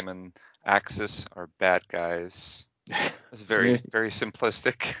 for the layman, Axis are bad guys. It's very, very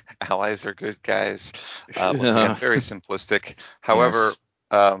simplistic. Allies are good guys. Once again, very simplistic. However,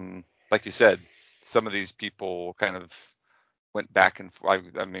 Yes. Like you said, some of these people kind of went back and forth.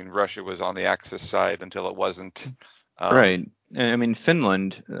 I mean, Russia was on the Axis side until it wasn't. Right. I mean,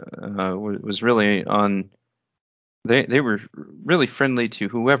 Finland was really on. They were really friendly to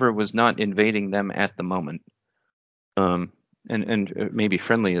whoever was not invading them at the moment. And maybe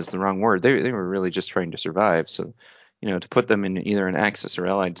friendly is the wrong word. They were really just trying to survive. So, to put them in either an Axis or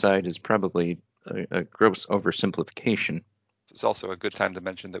Allied side is probably a gross oversimplification. It's also a good time to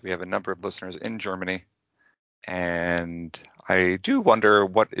mention that we have a number of listeners in Germany, and I do wonder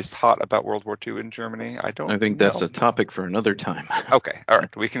what is taught about World War II in Germany. I think that's a topic for another time. Okay, all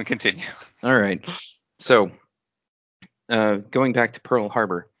right, we can continue. All right. So, going back to Pearl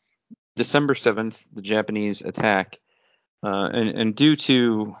Harbor, December 7th, the Japanese attack, and due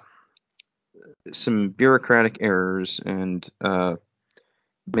to some bureaucratic errors and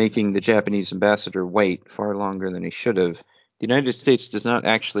making the Japanese ambassador wait far longer than he should have, the United States does not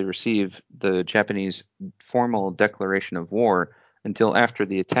actually receive the Japanese formal declaration of war until after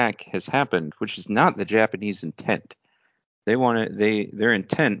the attack has happened, which is not the Japanese intent. Their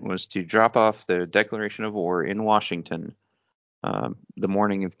intent was to drop off the declaration of war in Washington the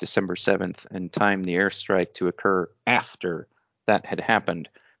morning of December 7th and time the airstrike to occur after that had happened.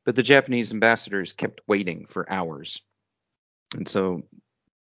 But the Japanese ambassadors kept waiting for hours. And so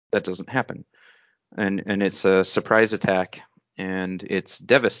that doesn't happen. And it's a surprise attack, and it's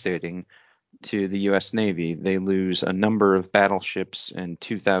devastating to the U.S. Navy. They lose a number of battleships and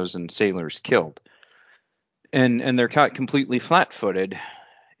 2,000 sailors killed. And they're caught completely flat-footed,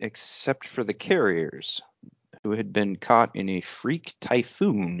 except for the carriers, who had been caught in a freak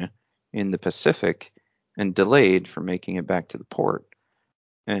typhoon in the Pacific and delayed from making it back to the port.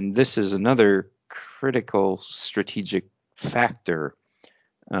 And this is another critical strategic factor.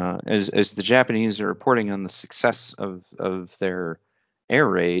 As the Japanese are reporting on the success of their air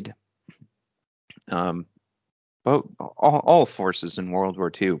raid, all forces in World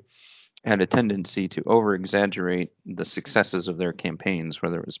War II had a tendency to over-exaggerate the successes of their campaigns,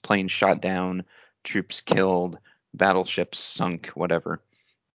 whether it was planes shot down, troops killed, battleships sunk, whatever.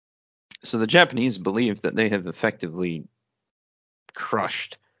 So the Japanese believe that they have effectively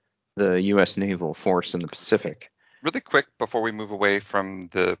crushed the U.S. naval force in the Pacific. Really quick before we move away from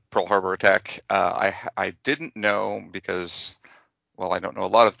the Pearl Harbor attack, I didn't know because, well, I don't know a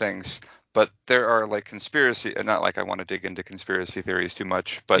lot of things, but there are like conspiracy, not like I want to dig into conspiracy theories too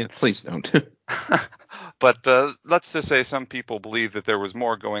much, but yeah, please don't. But let's just say some people believe that there was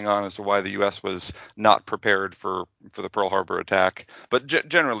more going on as to why the U.S. was not prepared for the Pearl Harbor attack. But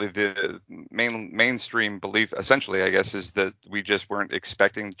generally, the mainstream belief, essentially, I guess, is that we just weren't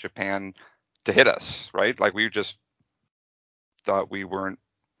expecting Japan to hit us, right? Like we just thought we weren't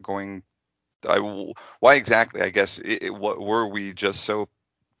going. Why exactly? I guess what were we just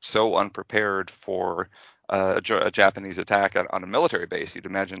so unprepared for a Japanese attack on a military base? You'd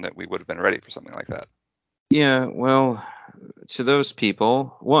imagine that we would have been ready for something like that. Yeah, well, to those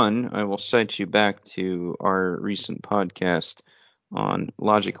people, one, I will cite you back to our recent podcast on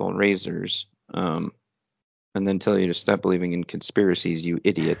logical razors, and then tell you to stop believing in conspiracies, you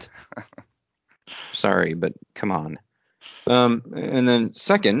idiot. Sorry, but come on. And then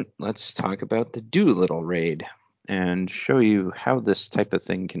second, let's talk about the Doolittle raid and show you how this type of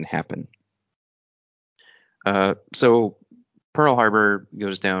thing can happen. So Pearl Harbor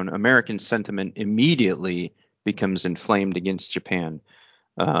goes down. American sentiment immediately becomes inflamed against Japan.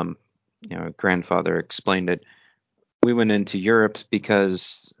 Grandfather explained it. We went into Europe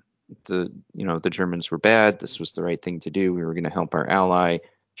because the Germans were bad. This was the right thing to do. We were going to help our ally.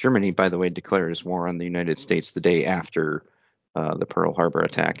 Germany, by the way, declares war on the United States the day after the Pearl Harbor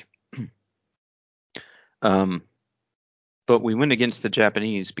attack. But we went against the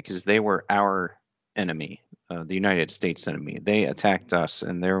Japanese because they were our enemy, the United States enemy. They attacked us,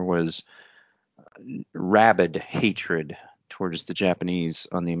 and there was rabid hatred towards the Japanese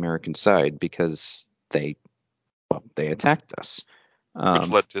on the American side because they attacked us. Which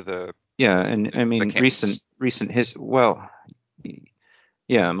led to the and I mean camps. recent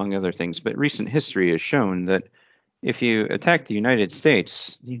among other things, but recent history has shown that if you attack the United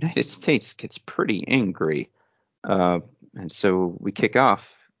States gets pretty angry, and so we kick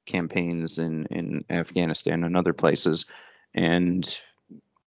off campaigns in Afghanistan and other places, and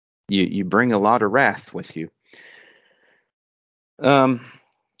you bring a lot of wrath with you.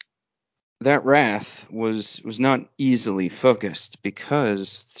 That wrath was not easily focused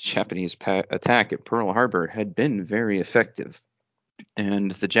because the Japanese attack at Pearl Harbor had been very effective.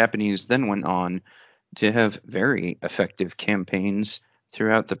 And the Japanese then went on to have very effective campaigns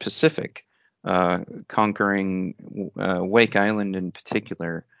throughout the Pacific, conquering Wake Island in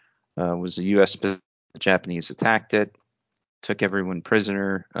particular was the U.S. The Japanese attacked it, took everyone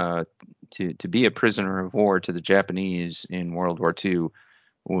prisoner. To be a prisoner of war to the Japanese in World War II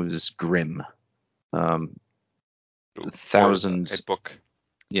was grim. Thousands. A book.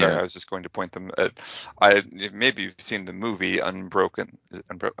 Yeah. Sorry, I was just going to point them at. Maybe you've seen the movie Unbroken. Is it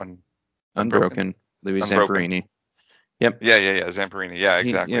Unbroken. Louis Unbroken. Zamperini. Yep. Yeah. Zamperini. Yeah,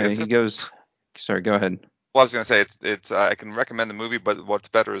 exactly. He goes. Sorry, go ahead. Well, I was going to say it's I can recommend the movie, but what's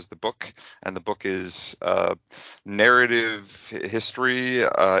better is the book, and the book is narrative history.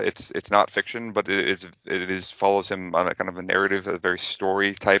 It's not fiction, but it is follows him on a kind of a narrative, a very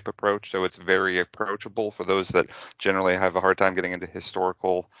story type approach. So it's very approachable for those that generally have a hard time getting into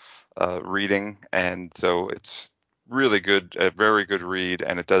historical reading, and so it's really good, a very good read,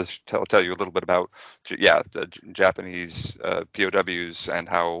 and it does tell you a little bit about the Japanese POWs and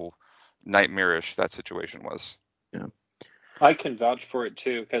how nightmarish that situation was. Yeah, I can vouch for it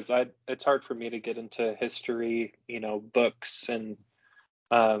too, because it's hard for me to get into history, books, and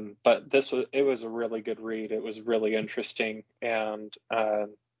but it was a really good read. It was really interesting, and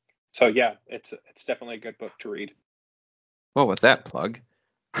so yeah, it's definitely a good book to read. Well, with that plug,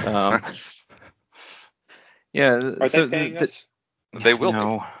 yeah. Are they paying us? They will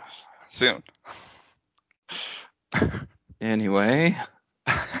be soon. Anyway.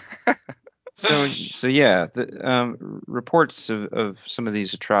 So yeah, the reports of some of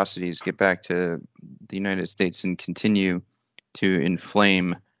these atrocities get back to the United States and continue to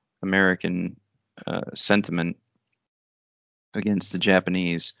inflame American sentiment against the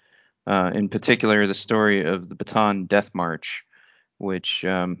Japanese. In particular, the story of the Bataan Death March, which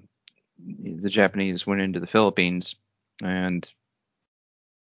the Japanese went into the Philippines and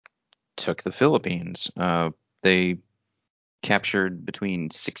took the Philippines. They captured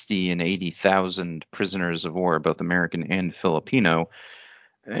between 60 and 80,000 prisoners of war, both American and Filipino,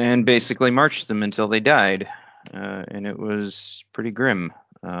 and basically marched them until they died. And it was pretty grim.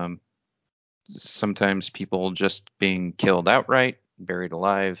 Sometimes people just being killed outright, buried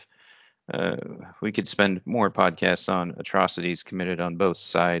alive. We could spend more podcasts on atrocities committed on both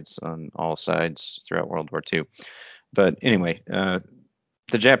sides, on all sides throughout World War II. But anyway, the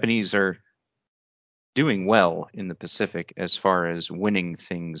Japanese are doing well in the Pacific as far as winning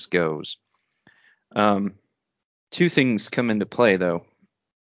things goes. Two things come into play, though.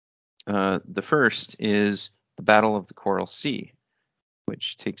 The first is the Battle of the Coral Sea,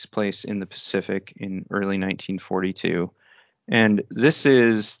 which takes place in the Pacific in early 1942. And this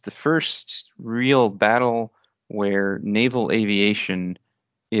is the first real battle where naval aviation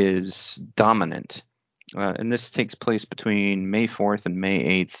is dominant. And this takes place between May 4th and May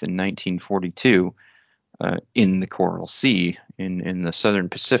 8th in 1942. In the Coral Sea, in the Southern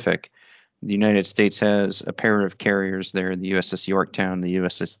Pacific. The United States has a pair of carriers there, the USS Yorktown, the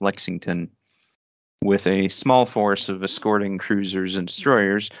USS Lexington, with a small force of escorting cruisers and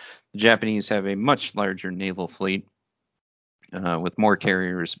destroyers. The Japanese have a much larger naval fleet with more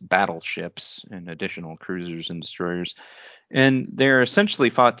carriers, battleships, and additional cruisers and destroyers. And they're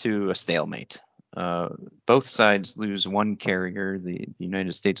essentially fought to a stalemate. Both sides lose one carrier. The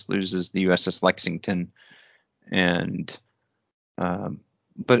United States loses the USS Lexington, and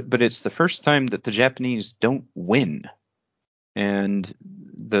but it's the first time that the Japanese don't win, and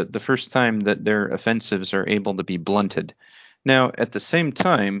the first time that their offensives are able to be blunted. Now, at the same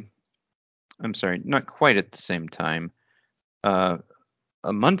time, I'm sorry, not quite at the same time. A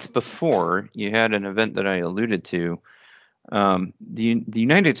month before, you had an event that I alluded to. The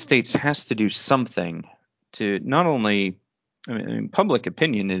United States has to do something to not only, public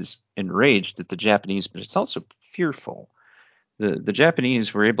opinion is enraged at the Japanese, but it's also fearful. The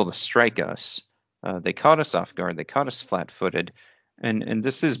Japanese were able to strike us. They caught us off guard. They caught us flat-footed. And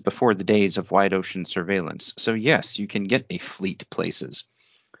this is before the days of wide ocean surveillance. So yes, you can get a fleet places.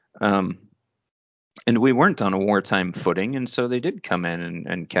 And we weren't on a wartime footing, and so they did come in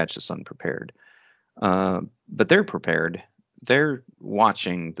and catch us unprepared. But they're prepared. They're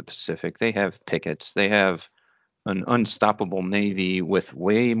watching the Pacific. They have pickets. They have an unstoppable navy with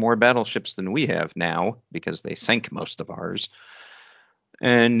way more battleships than we have now because they sank most of ours.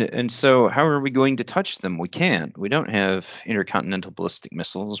 And so how are we going to touch them? We can't. We don't have intercontinental ballistic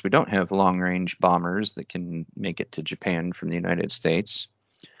missiles. We don't have long-range bombers that can make it to Japan from the United States.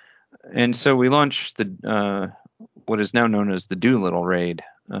 And so we launched the what is now known as the Doolittle raid,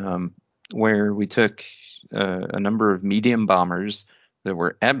 where we took a number of medium bombers that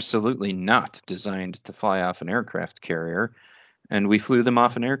were absolutely not designed to fly off an aircraft carrier, and we flew them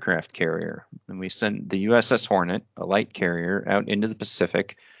off an aircraft carrier. And we sent the USS Hornet, a light carrier, out into the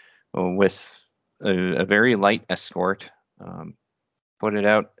Pacific with a very light escort, put it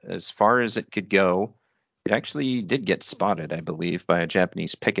out as far as it could go. It actually did get spotted, I believe, by a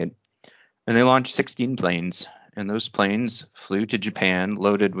Japanese picket. And they launched 16 planes, and those planes flew to Japan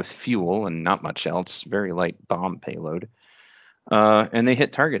loaded with fuel and not much else, very light bomb payload. And they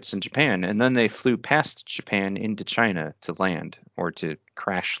hit targets in Japan, and then they flew past Japan into China to land, or to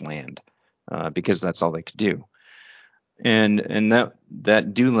crash land, because that's all they could do. And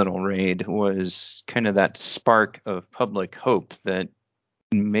that Doolittle raid was kind of that spark of public hope that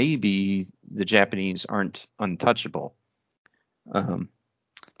maybe the Japanese aren't untouchable.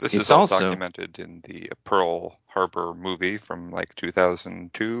 This is all documented in the Pearl Harbor movie from like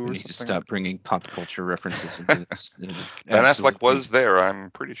 2002 or something. You need to stop bringing pop culture references into this. Ben Affleck was there, I'm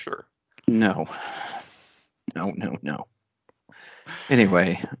pretty sure. No.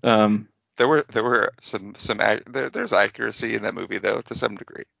 Anyway, there were some there's accuracy in that movie though to some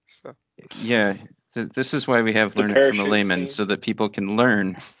degree. So yeah, this is why we have Learn It from a Layman, so that people can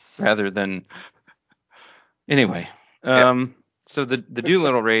learn rather than. Anyway. Yeah. So the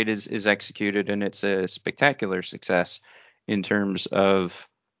Doolittle raid is executed, and it's a spectacular success in terms of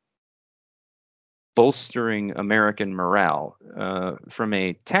bolstering American morale. From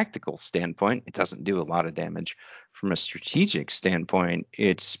a tactical standpoint, it doesn't do a lot of damage. From a strategic standpoint,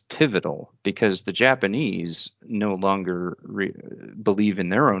 it's pivotal because the Japanese no longer believe in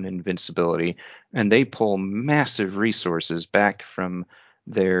their own invincibility, and they pull massive resources back from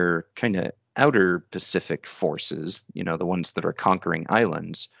their kind of outer Pacific forces, the ones that are conquering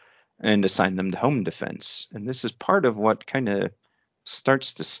islands, and assign them to home defense. And this is part of what kind of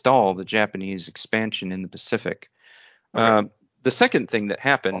starts to stall the Japanese expansion in the Pacific. Okay. The second thing that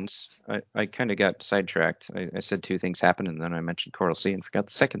happens, I kind of got sidetracked. I said two things happened, and then I mentioned Coral Sea and forgot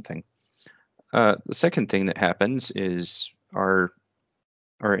the second thing. The second thing that happens is our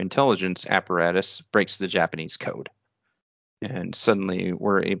intelligence apparatus breaks the Japanese code. And suddenly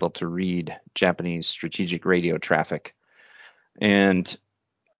we're able to read Japanese strategic radio traffic. And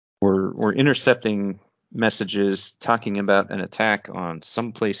we're intercepting messages talking about an attack on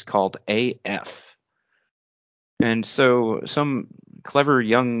some place called AF. And so some clever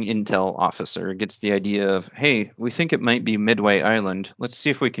young intel officer gets the idea of, hey, we think it might be Midway Island. Let's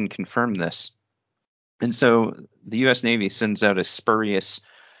see if we can confirm this. And so the U.S. Navy sends out a spurious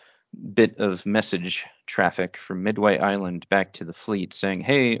bit of message traffic from Midway Island back to the fleet saying,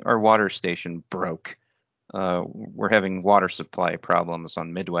 hey, our water station broke. We're having water supply problems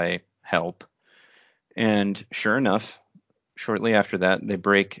on Midway. Help. And sure enough, shortly after that,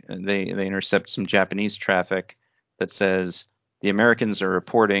 they intercept some Japanese traffic that says the Americans are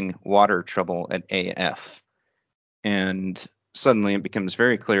reporting water trouble at AF. And suddenly it becomes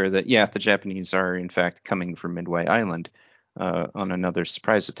very clear that, yeah, the Japanese are in fact coming from Midway Island on another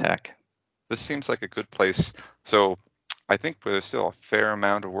surprise attack. This seems like a good place. So I think there's still a fair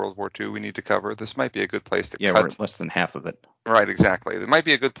amount of World War II we need to cover. This might be a good place to cut. Yeah, we're at less than half of it. Right, exactly. It might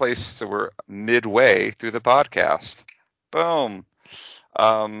be a good place, so we're midway through the podcast. Boom.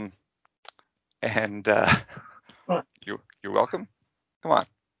 You're welcome. Come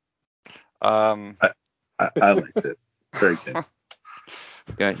on. I liked it. Very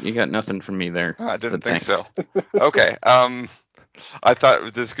good. You got nothing from me there. I didn't think so. Okay. I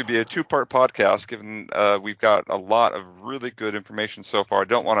thought this could be a two-part podcast, given we've got a lot of really good information so far. I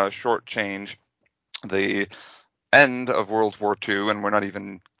don't want to shortchange the end of World War II, and we're not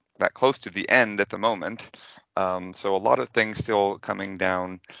even that close to the end at the moment. So a lot of things still coming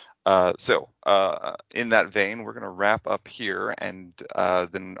down. So in that vein, we're going to wrap up here, and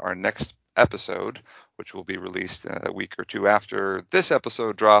then our next episode, which will be released a week or two after this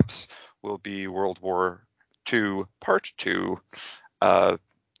episode drops, will be World War II Part 2.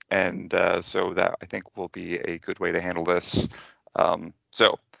 So that I think will be a good way to handle this.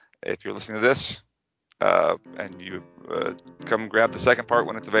 So if you're listening to this and you come grab the second part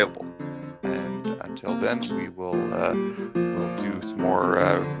when it's available. And until then, we'll do some more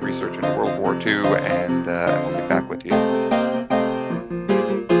research into World War II, and we'll be back with you.